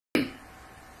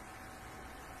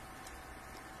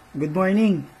Good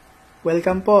morning!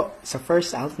 Welcome po sa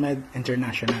First Altmed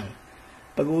International.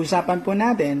 Pag-uusapan po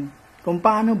natin kung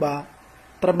paano ba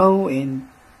trabahuin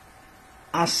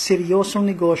as seryosong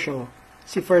negosyo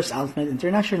si First Altmed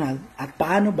International at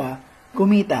paano ba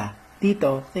kumita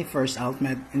dito kay First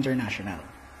Altmed International.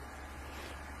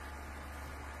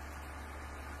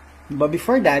 But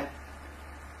before that,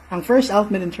 ang First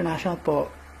Altmed International po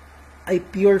ay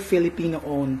pure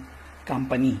Filipino-owned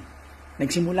company.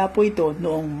 Nagsimula po ito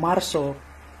noong Marso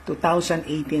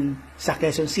 2018 sa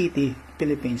Quezon City,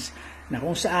 Philippines, na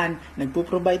kung saan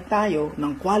nagpo-provide tayo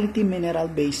ng quality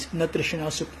mineral-based nutritional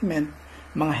supplement,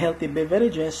 mga healthy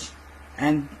beverages,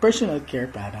 and personal care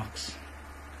products.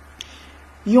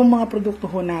 Yung mga produkto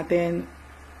ho natin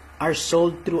are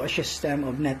sold through a system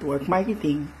of network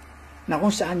marketing na kung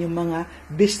saan yung mga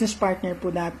business partner po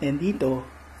natin dito,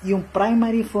 yung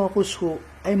primary focus ho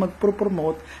ay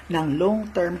magpropromote ng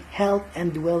long-term health and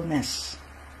wellness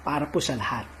para po sa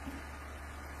lahat.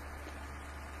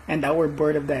 And our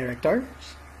board of directors,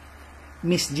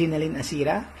 Miss Ginalyn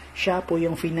Asira, siya po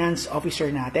yung finance officer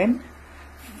natin.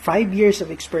 5 years of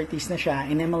expertise na siya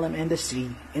in MLM industry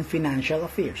and financial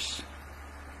affairs.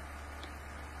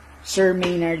 Sir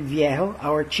Maynard Viejo,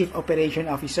 our chief operation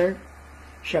officer,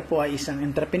 siya po ay isang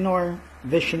entrepreneur,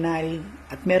 visionary,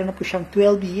 at meron na po siyang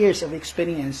 12 years of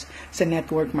experience sa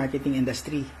network marketing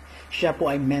industry. Siya po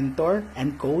ay mentor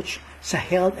and coach sa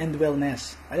health and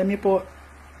wellness. Alam niyo po,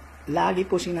 lagi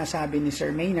po sinasabi ni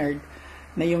Sir Maynard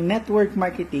na yung network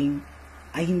marketing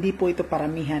ay hindi po ito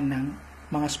paramihan ng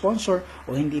mga sponsor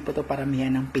o hindi po ito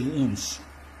paramihan ng pay-ins.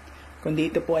 Kundi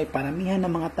ito po ay paramihan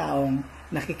ng mga taong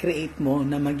nakikreate mo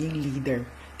na maging leader.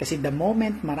 Kasi the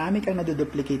moment marami kang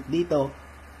naduduplicate dito,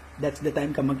 that's the time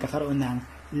ka magkakaroon ng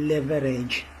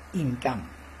leverage income.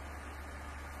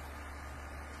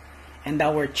 And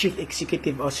our Chief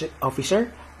Executive Officer,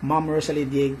 Ma'am Rosalie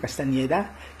Diego Castañeda,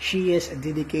 she is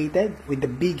dedicated with a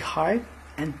big heart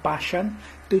and passion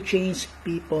to change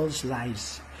people's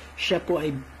lives. Siya po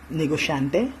ay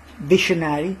negosyante,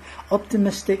 visionary,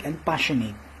 optimistic, and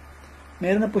passionate.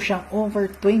 Meron na po siyang over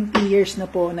 20 years na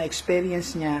po na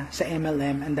experience niya sa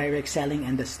MLM and direct selling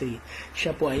industry.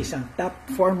 Siya po ay isang top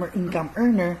former income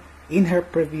earner in her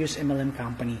previous MLM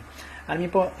company. Alam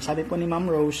niyo po, sabi po ni Ma'am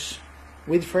Rose,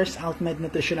 with First Altmed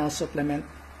Nutritional Supplement,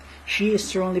 she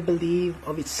strongly believes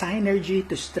of its synergy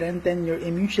to strengthen your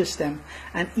immune system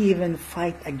and even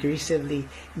fight aggressively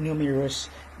numerous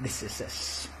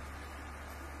diseases.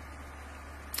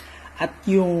 At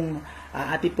yung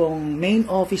ating pong main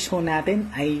office ho natin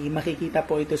ay makikita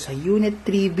po ito sa Unit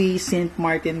 3B St.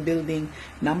 Martin Building,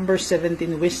 number 17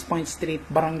 West Point Street,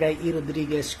 Barangay E.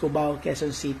 Rodriguez, Cubao,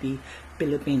 Quezon City,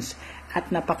 Philippines. At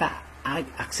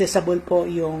napaka-accessible po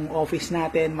yung office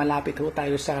natin. Malapit ho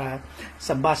tayo sa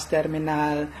bus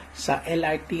terminal, sa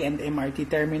LRT and MRT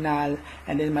terminal,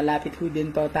 and then malapit ho din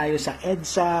po tayo sa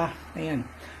EDSA. Ayan.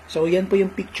 So yan po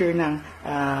yung picture ng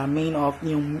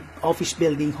yung office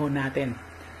building ho natin.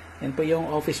 Yan po yung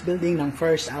office building ng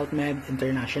First Altmed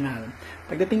International.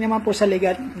 Pagdating naman po sa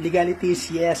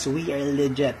legalities, yes, we are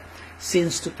legit.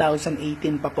 Since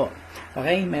 2018 pa po.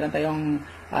 Okay? Meron tayong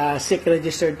SIC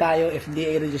registered tayo,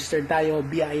 FDA registered tayo,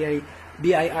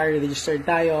 BIR registered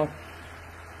tayo,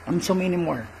 and so many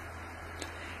more.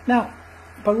 Now,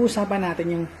 pag-uusapan natin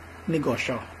yung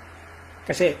negosyo.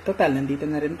 Kasi, total, nandito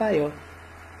na rin tayo.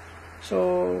 So,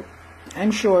 I'm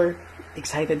sure,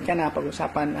 excited ka na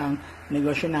pag-usapan ang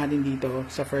negosyo natin dito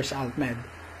sa First Altmed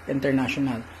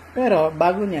International. Pero,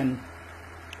 bago niyan,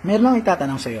 meron lang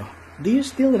itatanong sa'yo. Do you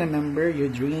still remember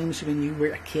your dreams when you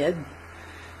were a kid?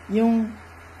 Yung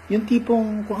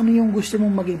tipong, kung ano yung gusto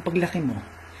mong maging paglaki mo.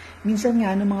 Minsan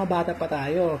nga, nung mga bata pa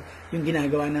tayo, yung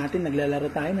ginagawa natin,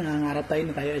 naglalaro tayo, nangangarap tayo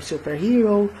na tayo ay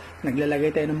superhero, naglalagay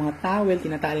tayo ng mga towel,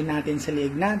 tinatali natin sa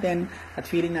liig natin, at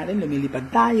feeling natin, lumilipad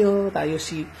tayo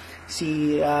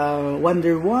si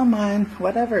Wonder Woman,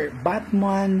 whatever,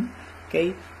 Batman,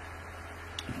 okay?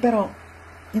 Pero,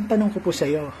 yung tanong ko po sa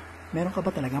iyo, meron ka ba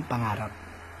talagang pangarap?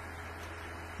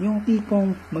 Yung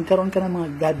tipong magkaroon ka ng mga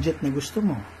gadget na gusto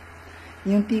mo.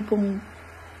 Yung tipong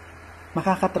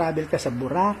makaka-travel ka sa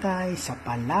Boracay, sa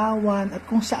Palawan, at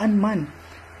kung saan man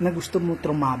na gusto mo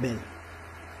trumabel.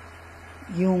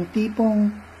 Yung tipong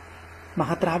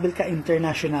makatravel ka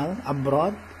international,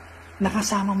 abroad,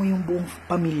 nakasama mo yung buong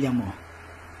pamilya mo.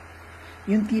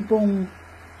 Yung tipong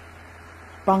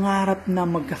pangarap na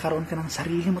magkakaroon ka ng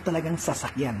sarili mo talagang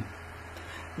sasakyan.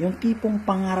 Yung tipong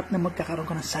pangarap na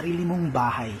magkakaroon ka ng sarili mong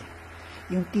bahay.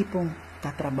 Yung tipong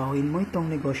tatrabahuin mo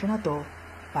itong negosyo na to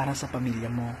para sa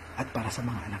pamilya mo at para sa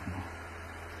mga anak mo.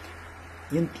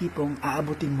 Yung tipong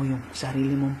aabutin mo yung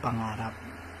sarili mong pangarap.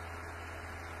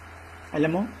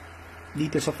 Alam mo,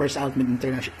 dito sa First Altmed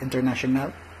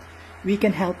International, we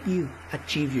can help you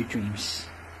achieve your dreams.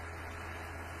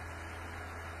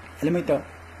 Alam mo ito,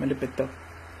 malupit to.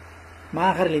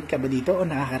 Makaka-relate ka ba dito o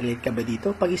nakaka-relate ka ba dito?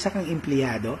 Pag isa kang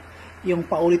empleyado, yung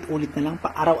paulit-ulit na lang,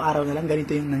 araw-araw na lang,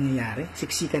 ganito yung nangyayari.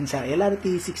 Siksikan sa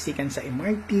LRT, siksikan sa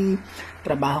MRT,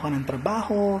 trabaho ka ng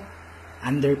trabaho,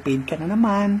 underpaid ka na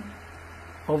naman,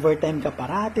 overtime ka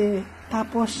parate,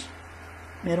 tapos,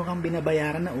 meron kang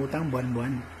binabayaran na utang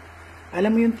buwan-buwan.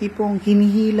 Alam mo yung tipong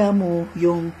hinihila mo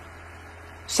yung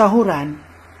sahuran,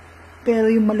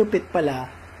 pero yung malupit pala,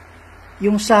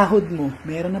 yung sahod mo,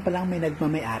 meron na palang may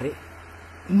nagmamayari.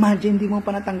 Imagine, di mo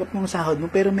pa natanggap yung sahod mo,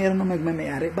 pero meron na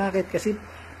magmamayari. Bakit? Kasi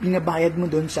binabayad mo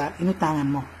doon sa inutangan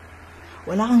mo.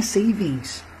 Wala kang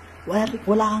savings.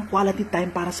 Wala kang quality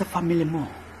time para sa family mo.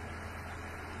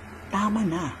 Tama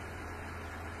na.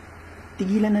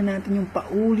 Tigilan na natin yung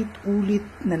paulit-ulit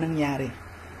na nangyari.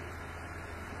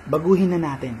 Baguhin na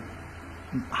natin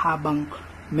habang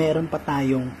meron pa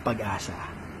tayong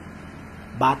pag-asa.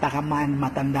 Bata ka man,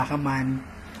 matanda ka man,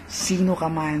 sino ka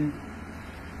man,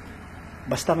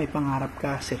 basta may pangarap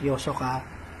ka, seryoso ka,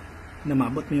 na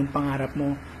maabot mo yung pangarap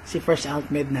mo, si First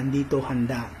Altmed nandito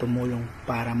handa tumulong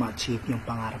para ma-achieve yung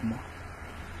pangarap mo.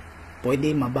 Pwede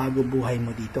mabago buhay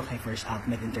mo dito kay First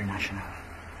Altmed International.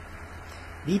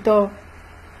 Dito,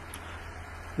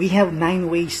 we have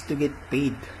 9 ways to get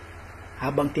paid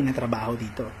habang tinatrabaho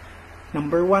dito.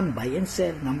 Number 1, buy and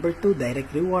sell. Number 2,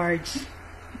 direct rewards.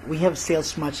 We have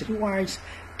sales match rewards,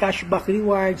 cashback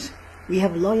rewards. We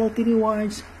have loyalty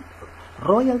rewards,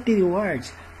 royalty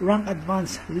rewards, rank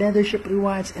advance, leadership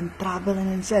rewards, and travel and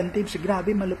incentives.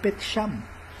 Grabe, malupit siyam.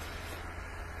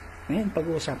 Ngayon,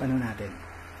 pag-uusapan natin.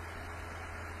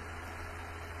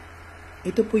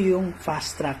 Ito po yung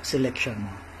fast track selection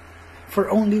mo.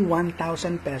 For only 1,000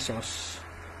 pesos,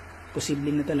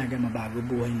 posible na talaga mabago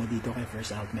buhay mo dito kay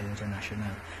First Altmed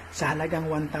International. Sa halagang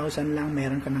 1,000 lang,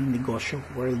 meron ka ng negosyo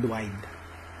worldwide.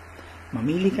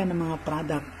 Mamili ka ng mga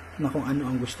product na kung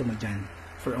ano ang gusto mo dyan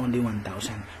for only 1,000.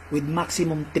 With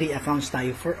maximum 3 accounts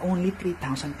tayo, for only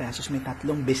 3,000 pesos, may 3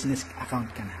 business account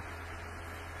ka na.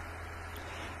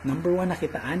 Number 1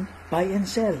 nakitaan, buy and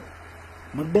sell.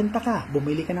 Magbenta ka,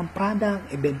 bumili ka ng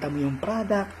product, ibenta mo yung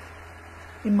product.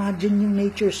 Imagine yung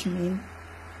Nature's Mint,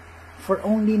 for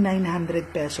only 900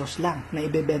 pesos lang na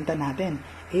ibebenta natin.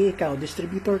 Ikaw,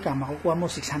 distributor ka, makukuha mo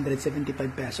 675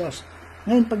 pesos.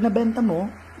 Ngayon, pag nabenta mo,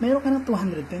 meron ka ng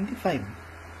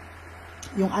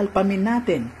 225. Yung Altmed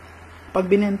natin, pag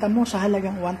binenta mo sa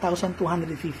halagang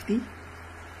 1,250,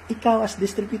 ikaw as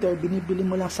distributor, binibili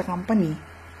mo lang sa company,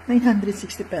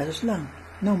 960 pesos lang.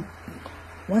 No,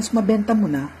 once mabenta mo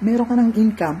na, meron ka ng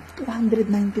income,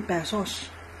 290 pesos.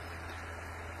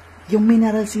 Yung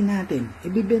mineral sea natin,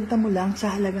 ibibenta mo lang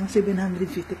sa halagang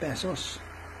 750 pesos.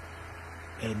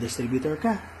 Distributor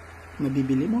ka,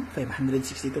 mabibili mo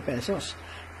 562 pesos.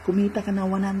 Kumita ka na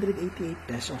 188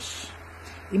 pesos.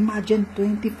 Imagine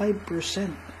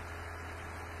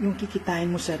 25% yung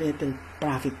kikitain mo sa retail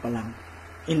profit pa lang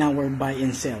in our buy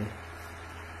and sell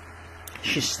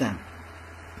system.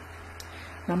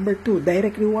 Number 2,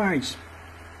 direct rewards.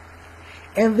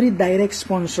 Every direct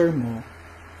sponsor mo,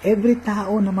 every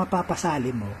tao na mapapasali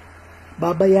mo,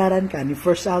 babayaran ka ni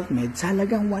First Altmed sa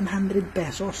halagang 100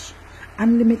 pesos.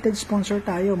 Unlimited sponsor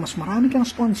tayo. Mas marami kang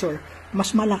sponsor,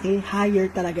 mas malaki,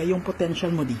 higher talaga yung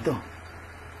potential mo dito.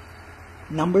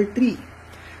 Number 3,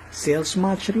 sales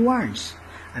match rewards.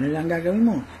 Ano lang gagawin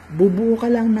mo? Bubuo ka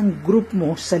lang ng group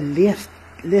mo sa left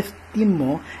team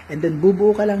mo, and then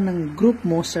bubuo ka lang ng group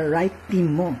mo sa right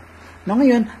team mo. No,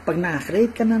 ngayon, pag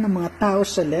nakakreate ka na ng mga tao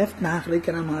sa left, nakakreate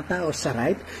ka ng mga tao sa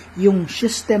right, yung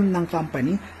system ng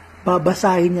company,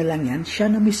 babasahin niya lang yan,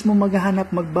 siya na mismo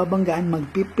maghahanap, magbabanggaan,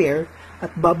 mag-prepare,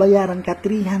 at babayaran ka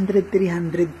 300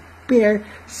 per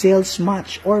sales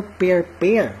match or per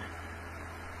pair.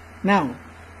 Now,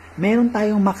 meron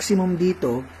tayong maximum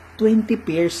dito, 20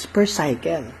 pairs per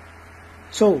cycle.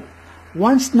 So,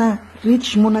 once na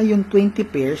reach mo na yung 20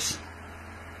 pairs,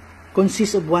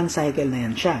 consists of 1 cycle na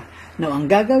yan siya. Now, ang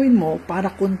gagawin mo, para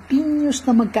continuous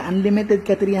na magka-unlimited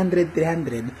ka 300,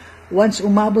 once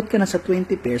umabot ka na sa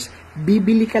 20 pairs,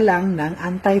 bibili ka lang ng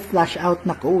anti-flash out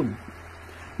na code.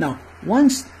 Now,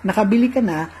 once nakabili ka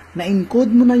na,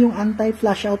 na-encode mo na yung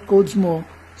anti-flash out codes mo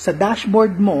sa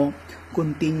dashboard mo,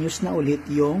 continuous na ulit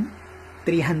yung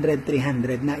 300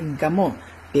 na income mo.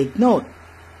 Take note,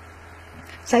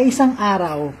 sa isang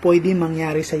araw, pwede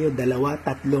mangyari sa'yo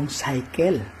 2-3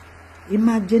 cycle.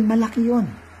 Imagine, malaki yun.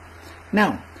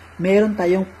 Now, meron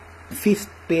tayong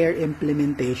 5th pair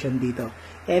implementation dito.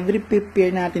 Every pair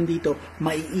natin dito,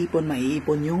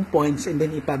 maiipon yung points and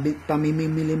then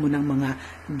ipamimili mo ng mga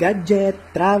gadget,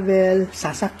 travel,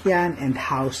 sasakyan, and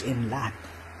house and lot.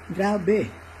 Grabe.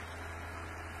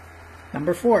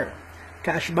 Number 4,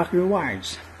 cashback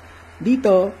rewards.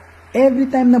 Dito, every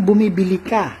time na bumibili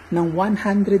ka ng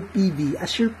 100 PV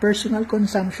as your personal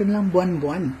consumption lang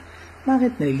buwan-buwan.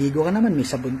 Bakit? Naliligo ka naman, may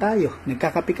sabon tayo.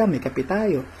 Nagkakape ka, may kape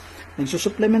tayo.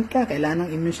 Nagsusupplement ka, kailangan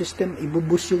ng immune system,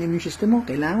 ibuboost yung immune system mo,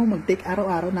 kailangan mo mag-take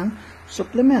araw-araw ng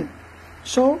supplement.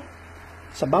 So,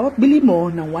 sa bawat bili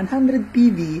mo ng 100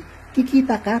 PV,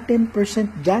 kikita ka 10%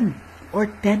 dyan. Or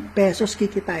 10 pesos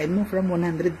kikitain mo from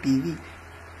 100 PV.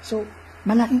 So,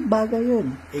 malaking bagay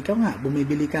yun. Ikaw nga,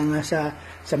 bumibili ka nga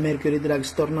sa Mercury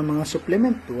Drugstore ng mga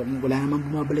supplement, wala namang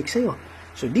bumabalik sa'yo.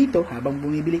 So dito, habang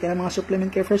bumibili ka ng mga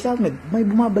supplement kay First Altmed, may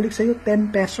bumabalik sa'yo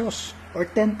 10 pesos or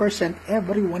 10%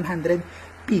 every 100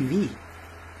 PV.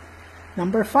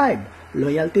 Number 5,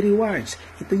 loyalty rewards.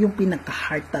 Ito yung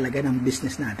pinaka-heart talaga ng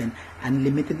business natin.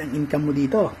 Unlimited ang income mo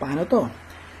dito. Paano to?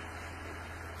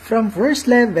 From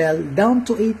first level down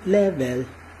to 8th level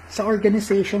sa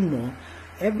organization mo,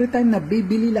 every time na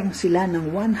bibili lang sila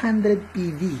ng 100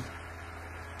 PV,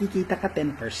 kikita ka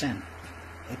 10%.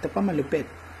 Ito pa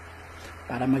malupit.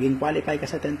 Para maging qualify ka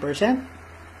sa 10%,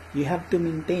 you have to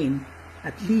maintain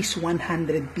at least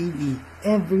 100 PV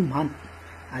every month.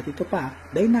 At ito pa,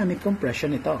 dynamic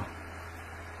compression ito.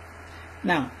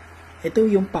 Now, ito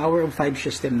yung power of 5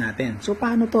 system natin. So,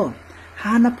 paano to?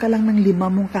 Hanap ka lang ng 5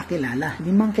 mong kakilala,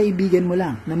 5 kaibigan mo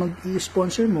lang na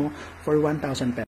mag-i-sponsor mo for 1,000 pesos.